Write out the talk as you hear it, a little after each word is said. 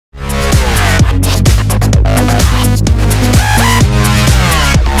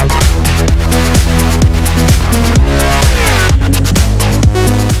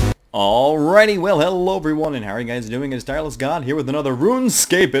Alrighty, well, hello everyone, and how are you guys doing? It's Tireless God here with another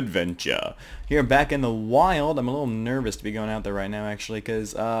RuneScape adventure. Here back in the wild. I'm a little nervous to be going out there right now, actually,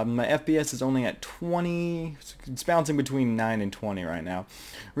 because my FPS is only at 20. It's bouncing between 9 and 20 right now.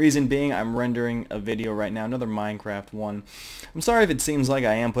 Reason being, I'm rendering a video right now, another Minecraft one. I'm sorry if it seems like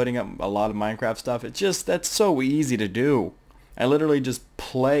I am putting up a lot of Minecraft stuff. It's just, that's so easy to do. I literally just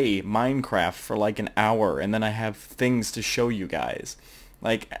play Minecraft for like an hour, and then I have things to show you guys.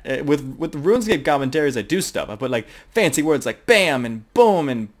 Like, with the RuneScape commentaries, I do stuff. I put, like, fancy words like BAM and BOOM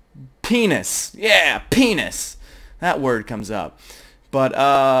and penis. Yeah, penis. That word comes up. But,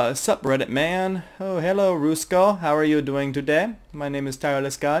 sup, Reddit man. Oh, hello, Rusko. How are you doing today? My name is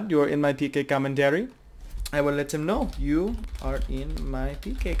Tireless God. You are in my PK commentary. I will let him know you are in my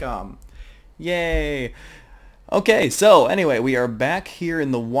PK com. Yay. Okay, so anyway, we are back here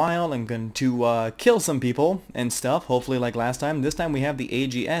in the wild. I'm going to kill some people and stuff, hopefully like last time. This time we have the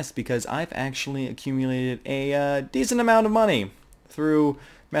AGS because I've actually accumulated a decent amount of money through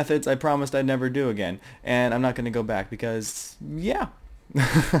methods I promised I'd never do again. And I'm not going to go back because, yeah.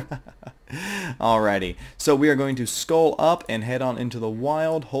 Alrighty, so we are going to skull up and head on into the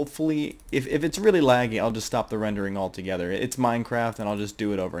wild. Hopefully, if it's really laggy, I'll just stop the rendering altogether. It's Minecraft and I'll just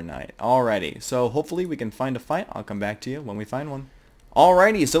do it overnight. Alrighty, so hopefully we can find a fight. I'll come back to you when we find one.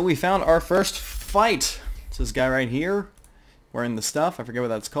 Alrighty, so we found our first fight. It's this guy right here wearing the stuff. I forget what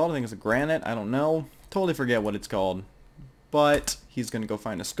that's called. I think it's a granite. I don't know. Totally forget what it's called. But he's going to go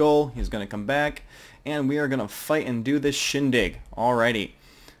find a skull. He's going to come back. And we are going to fight and do this shindig. Alrighty.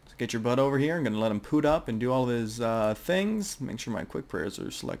 So get your butt over here. I'm going to let him poot up and do all of his things. Make sure my quick prayers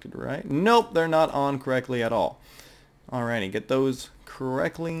are selected right. Nope, they're not on correctly at all. Alrighty, get those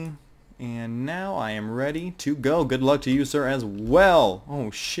correctly. And now I am ready to go. Good luck to you, sir, as well.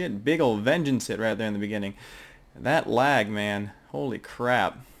 Oh, shit. Big old vengeance hit right there in the beginning. That lag, man. Holy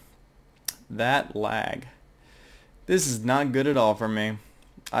crap. That lag. This is not good at all for me.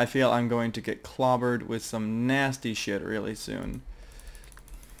 I feel I'm going to get clobbered with some nasty shit really soon.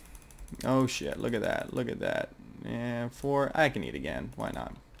 Oh shit, look at that, look at that. And 4, I can eat again, why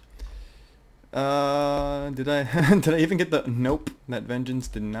not? Did I even get the, nope, that vengeance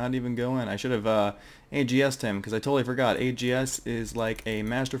did not even go in. I should have AGS'd him, because I totally forgot. AGS is like a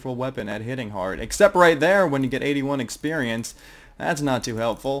masterful weapon at hitting hard. Except right there, when you get 81 experience, that's not too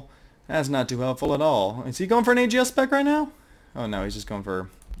helpful. That's not too helpful at all. Is he going for an AGS spec right now? Oh no, he's just going for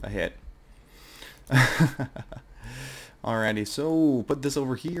a hit. Alrighty, so put this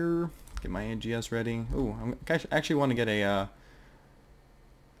over here. Get my AGS ready. Ooh, I actually want to get a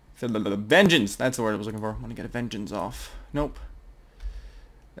vengeance. That's the word I was looking for. I want to get a vengeance off. Nope.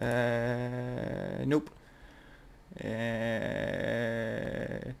 Nope.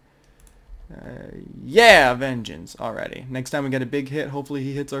 Yeah, vengeance. Alrighty. Next time we get a big hit, hopefully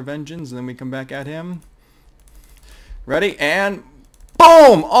he hits our vengeance, and then we come back at him. Ready? And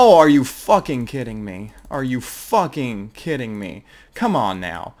boom! Oh, are you fucking kidding me? Are you fucking kidding me? Come on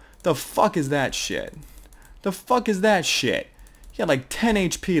now. The fuck is that shit? The fuck is that shit? He had like 10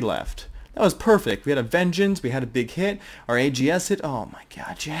 HP left. That was perfect. We had a vengeance. We had a big hit. Our AGS hit. Oh my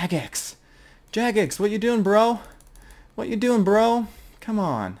god, Jagex. Jagex, what you doing, bro? What you doing, bro? Come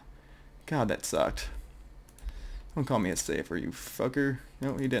on. God, that sucked. Don't call me a safer, you fucker.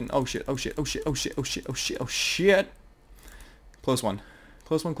 No, he didn't. Oh shit, oh shit, oh shit, oh shit, oh shit, oh shit, oh shit. Close one.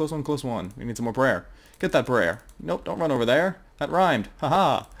 Close one, close one, close one. We need some more prayer. Get that prayer. Nope, don't run over there. That rhymed.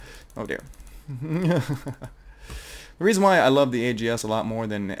 Haha. Oh dear. The reason why I love the AGS a lot more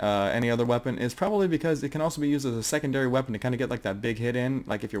than any other weapon is probably because it can also be used as a secondary weapon to kind of get like that big hit in,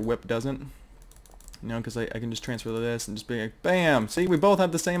 like if your whip doesn't. You know, because I can just transfer this and just be like, bam! See, we both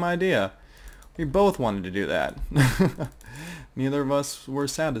had the same idea. We both wanted to do that. Neither of us were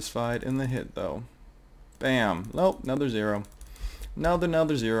satisfied in the hit, though. Bam! Nope, another 0.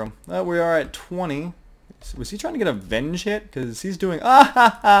 Another 0. We are at 20. Was he trying to get a venge hit? Because he's doing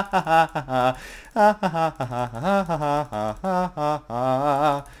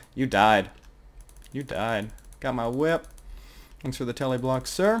You died. You died. Got my whip. Thanks for the teleblock,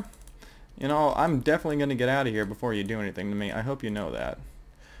 sir. You know, I'm definitely going to get out of here before you do anything to me. I hope you know that.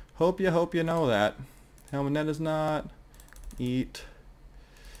 Hope you know that. Helmet is not. Eat.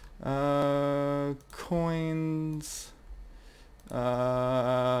 Coins.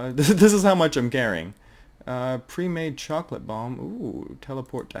 This is how much I'm carrying. Pre-made chocolate bomb. Ooh,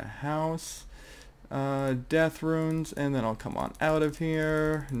 teleport to house. Death runes. And then I'll come on out of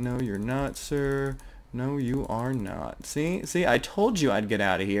here. No, you're not, sir. No, you are not. See, I told you I'd get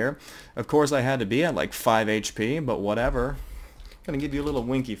out of here. Of course, I had to be at like 5 HP, but whatever. I'm gonna give you a little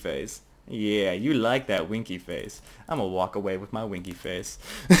winky face. Yeah, you like that winky face. I'm gonna walk away with my winky face.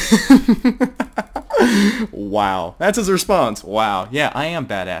 Wow. That's his response. Wow. Yeah, I am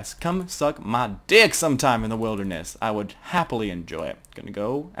badass. Come suck my dick sometime in the wilderness. I would happily enjoy it. Gonna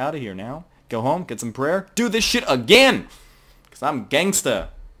go out of here now. Go home, get some prayer. Do this shit again! Because I'm gangsta,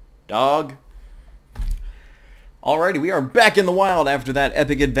 dog. Alrighty, we are back in the wild after that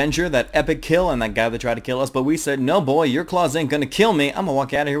epic adventure, that epic kill, and that guy that tried to kill us, but we said, no boy, your claws ain't gonna kill me. I'm gonna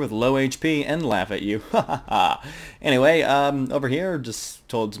walk out of here with low HP and laugh at you. Ha ha ha. Anyway, over here, just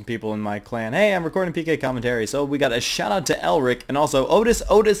told some people in my clan, hey, I'm recording PK commentary, so we got a shout out to Elric, and also Otis.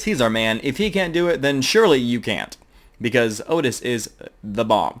 Otis, he's our man. If he can't do it, then surely you can't. Because Otis is the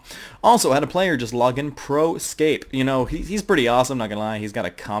bomb. Also, I had a player just log in, Pro-scape. You know, he's pretty awesome, not gonna lie. He's got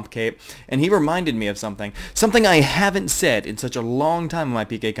a comp cape. And he reminded me of something. Something I haven't said in such a long time in my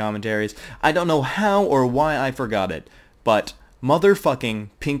PK commentaries. I don't know how or why I forgot it. But, motherfucking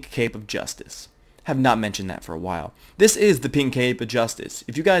pink cape of justice. Have not mentioned that for a while. This is the pink cape of justice.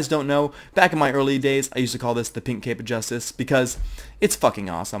 If you guys don't know, back in my early days, I used to call this the pink cape of justice because it's fucking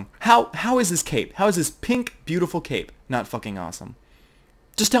awesome. How is this cape? How is this pink, beautiful cape not fucking awesome?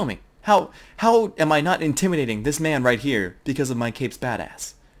 Just tell me. How am I not intimidating this man right here because of my cape's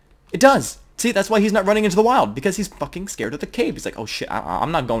badass? It does. See, that's why he's not running into the wild, because he's fucking scared of the cape. He's like, oh shit,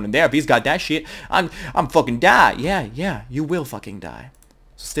 I'm not going in there. If he's got that shit, I'm fucking die. Yeah, you will fucking die.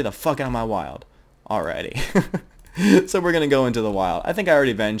 So stay the fuck out of my wild. Alrighty. So we're going to go into the wild. I think I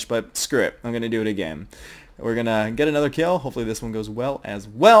already benched, but screw it. I'm going to do it again. We're going to get another kill. Hopefully this one goes well as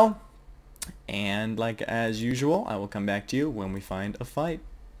well. And like as usual, I will come back to you when we find a fight.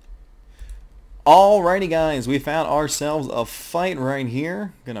 Alrighty guys, we found ourselves a fight right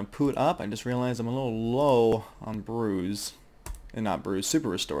here. Gonna put up. I just realized I'm a little low on bruise. And not bruise, super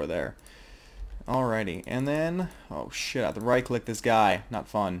restore there. Alrighty, and then, oh shit, I have to right click this guy. Not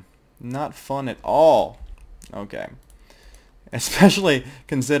fun. Not fun at all. Okay. Especially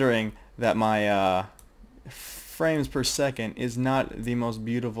considering that my frames per second is not the most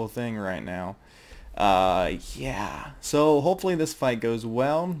beautiful thing right now. Yeah. So hopefully this fight goes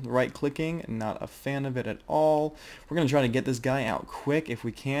well. Right clicking, not a fan of it at all. We're going to try to get this guy out quick if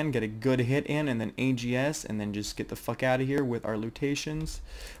we can. Get a good hit in and then AGS and then just get the fuck out of here with our lutations.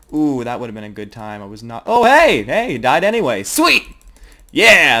 Ooh, that would have been a good time. I was not... Oh, hey! Hey, died anyway. Sweet!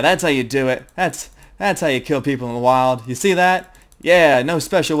 Yeah, that's how you do it. That's how you kill people in the wild. You see that? Yeah, no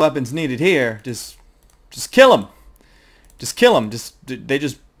special weapons needed here. Just kill them. Just kill them. They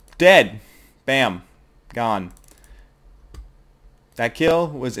just dead. Bam. Gone. That kill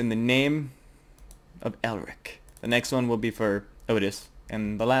was in the name of Elric. The next one will be for Otis.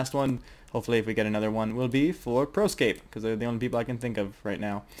 And the last one, hopefully if we get another one, will be for Proscape. Because they're the only people I can think of right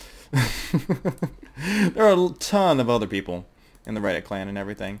now. There are a ton of other people in the Reddit clan and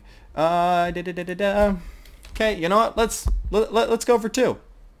everything. Okay, you know what? Let's go for 2.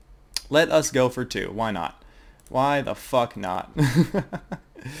 Let us go for 2. Why not? Why the fuck not?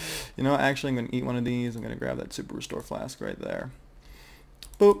 You know, actually, I'm going to eat one of these. I'm going to grab that Super Restore Flask right there.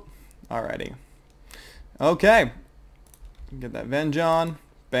 Boop. Alrighty. Okay. Get that Venge on.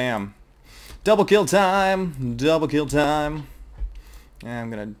 Bam. Double kill time. Double kill time. And I'm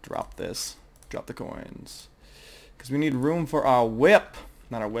going to drop this. Drop the coins. Because we need room for our whip.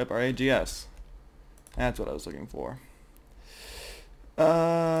 Not our whip, our AGS. That's what I was looking for.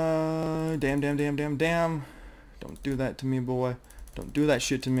 Damn. Don't do that to me, boy. Don't do that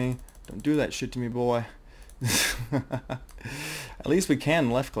shit to me. Don't do that shit to me, boy. At least we can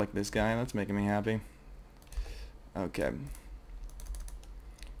left click this guy. That's making me happy. Okay.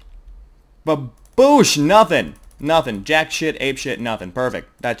 Baboosh! Nothing. Nothing. Jack shit, ape shit, nothing.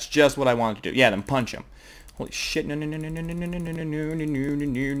 Perfect. That's just what I wanted to do. Yeah, then punch him. Holy shit. No.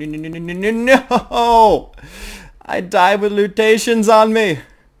 I died with lutations on me.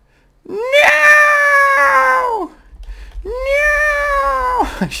 No!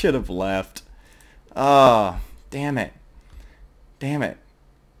 I should have left. Oh, damn it. Damn it.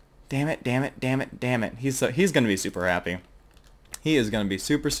 He's going to be super happy. He is going to be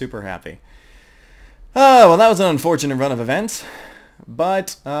super happy. Oh, well, that was an unfortunate run of events.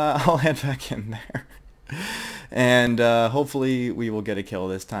 But I'll head back in there. And hopefully we will get a kill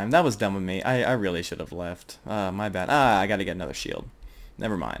this time. That was dumb of me. I really should have left. My bad. I got to get another shield.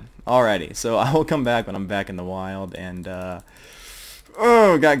 Never mind. Alrighty, so I will come back when I'm back in the wild. And,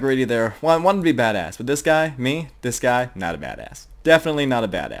 oh, got greedy there. Wanted to be badass. But this guy, this guy, not a badass. Definitely not a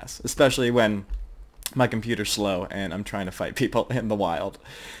badass. Especially when my computer's slow and I'm trying to fight people in the wild.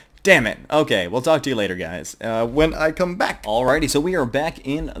 Damn it. Okay, we'll talk to you later, guys, when I come back. Alrighty, so we are back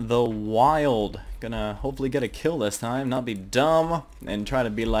in the wild. Gonna hopefully get a kill this time, not be dumb, and try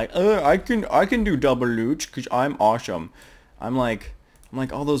to be like, I can do double loot, because I'm awesome. I'm like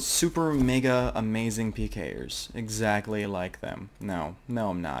all those super mega amazing PKers. Exactly like them. No,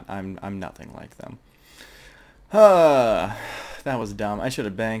 I'm not. I'm nothing like them. That was dumb. I should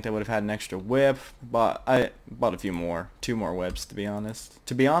have banked. I would have had an extra whip, but I bought a few more. 2 more whips, to be honest.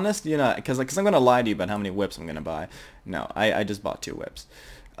 To be honest, you know, because I'm going to lie to you about how many whips I'm going to buy. No, I just bought 2 whips.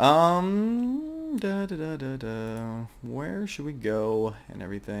 Where should we go and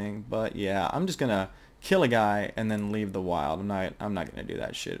everything? But yeah, I'm just going to kill a guy and then leave the wild. I'm not going to do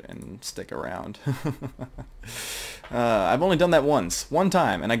that shit and stick around. I've only done that one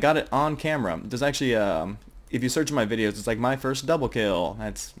time, and I got it on camera. There's actually if you search in my videos, it's like my first double kill.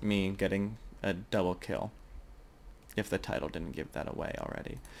 That's me getting a double kill. If the title didn't give that away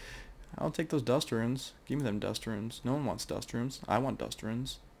already. I'll take those dust runes. Give me them dust runes. No one wants dust runes. I want dust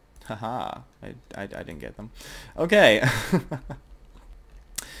runes. Haha. I didn't get them. Okay.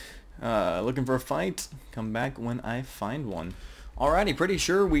 Looking for a fight. Come back when I find one. Alrighty, pretty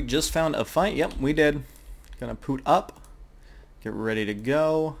sure we just found a fight. Yep, we did. Gonna poot up. Get ready to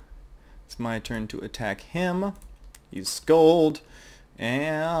go. It's my turn to attack him. He's skulled.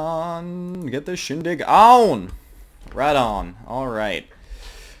 And get the shindig on. Right on. Alright.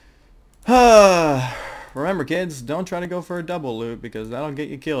 Remember, kids, don't try to go for a double loot because that'll get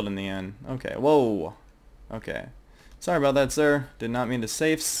you killed in the end. Okay, whoa. Okay. Sorry about that, sir. Did not mean to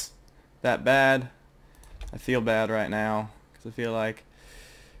safes that bad. I feel bad right now because I feel like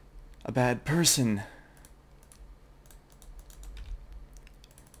a bad person.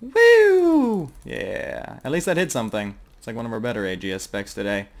 Woo! Yeah. At least that hit something. It's like one of our better AGS specs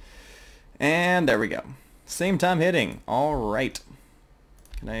today. And there we go. Same time hitting. Alright.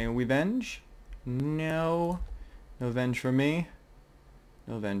 Can I revenge? No. No venge from me.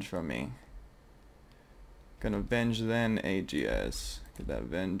 No venge from me. Gonna venge then AGS. Get that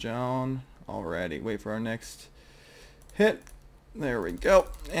venge on. Alrighty. Wait for our next hit. There we go.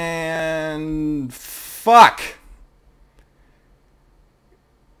 And fuck!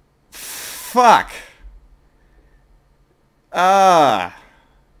 Fuck.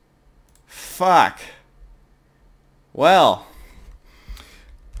 Fuck. Well,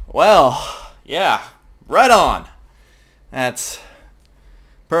 yeah, right on. That's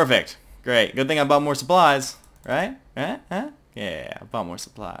perfect. Great. Good thing I bought more supplies, right? Huh? Yeah, I bought more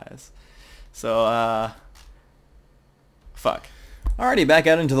supplies. So, fuck. Alrighty, back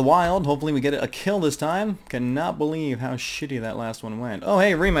out into the wild. Hopefully we get a kill this time. Cannot believe how shitty that last one went. Oh,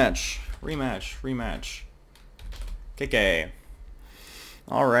 hey, rematch. Rematch. KK.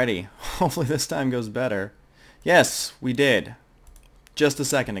 Alrighty. Hopefully this time goes better. Yes, we did. Just a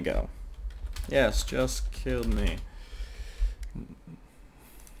second ago. Yes, just killed me.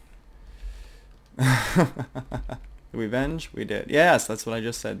 Did we venge? We did. Yes, that's what I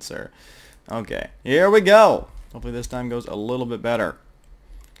just said, sir. Okay, here we go. Hopefully this time goes a little bit better.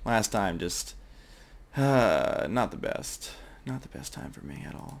 Last time just not the best. Not the best time for me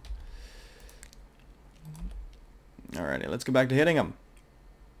at all. Alrighty, let's go back to hitting him.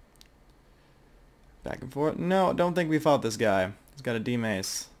 Back and forth. No, don't think we fought this guy. He's got a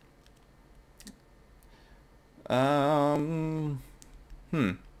D-mace.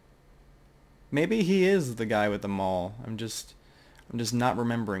 Maybe he is the guy with the maul. I'm just not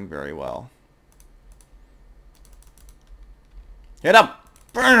remembering very well. Hit him!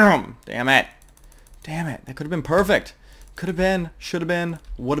 Bam! Damn it. Damn it. That could have been perfect. Could have been, should have been,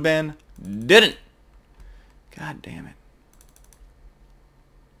 would have been, didn't. God damn it.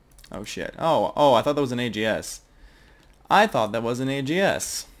 Oh shit. Oh, I thought that was an AGS. I thought that was an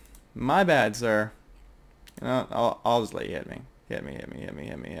AGS. My bad, sir. You know, I'll just let you hit me. Hit me.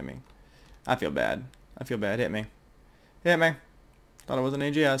 I feel bad. Hit me. Thought it was an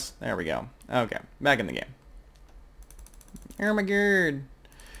AGS. There we go. Okay, back in the game. Oh my god.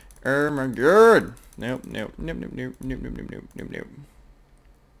 Nope.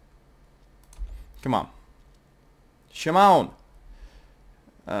 Come on. Shimon.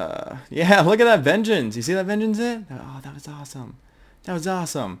 Yeah, look at that vengeance. You see that vengeance hit? Oh, that was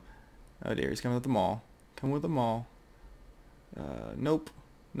awesome. Oh dear, he's coming with the maul. Nope.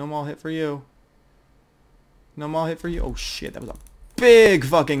 No maul hit for you. Oh shit, that was a big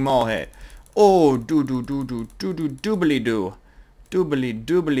fucking maul hit. Oh, doobly doo.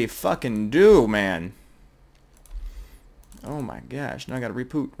 Doobly fucking do, man. Oh my gosh, now I gotta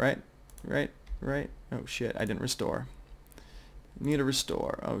repoot, right? Oh shit, I didn't restore. Need to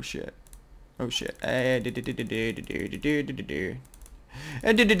restore. Oh shit. Hey,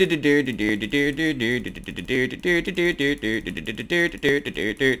 Eat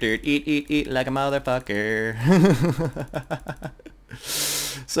like a motherfucker.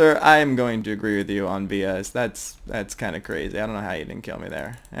 Sir, I am going to agree with you on BS. That's kind of crazy. I don't know how you didn't kill me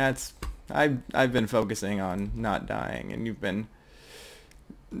there. I've been focusing on not dying, and you've been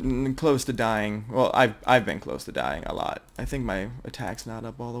close to dying. Well, I've been close to dying a lot. I think my attack's not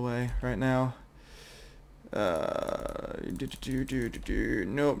up all the way right now. Nope,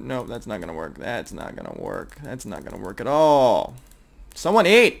 that's not gonna work. That's not gonna work. That's not gonna work at all. Someone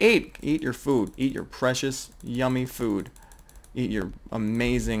eat your food. Eat your precious, yummy food. Eat your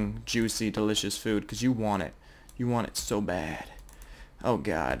amazing, juicy, delicious food, because you want it. You want it so bad. Oh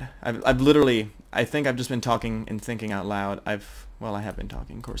God, I've literally, I think I've just been talking and thinking out loud. Well, I have been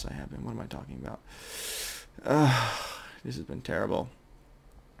talking. Of course I have been. What am I talking about? This has been terrible.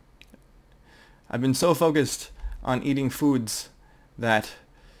 I've been so focused on eating foods that,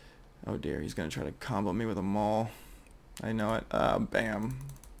 oh dear, he's gonna try to combo me with a maul. I know it. Bam.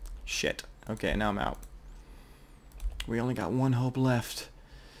 Shit. Okay, now I'm out. We only got one hope left.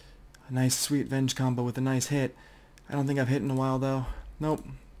 A nice sweet venge combo with a nice hit. I don't think I've hit in a while though. Nope.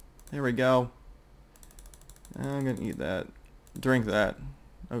 There we go. I'm gonna eat that. Drink that.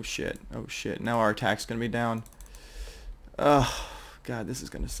 Oh shit. Oh shit. Now our attack's gonna be down. Oh God, this is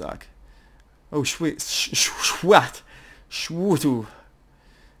gonna suck. Oh sweet. What? Shwootu.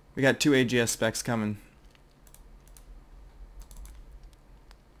 We got 2 AGS specs coming.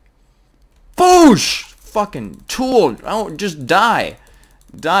 Boosh! Fucking tool. Oh, just die.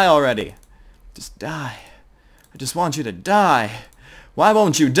 Die already. Just die. I just want you to die. Why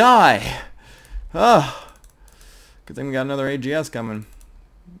won't you die? Ugh. Good thing we got another AGS coming.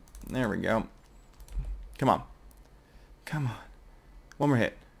 There we go. Come on. Come on. One more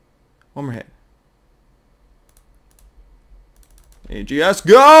hit. One more hit. AGS,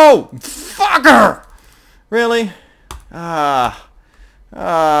 go! Fucker! Really? God.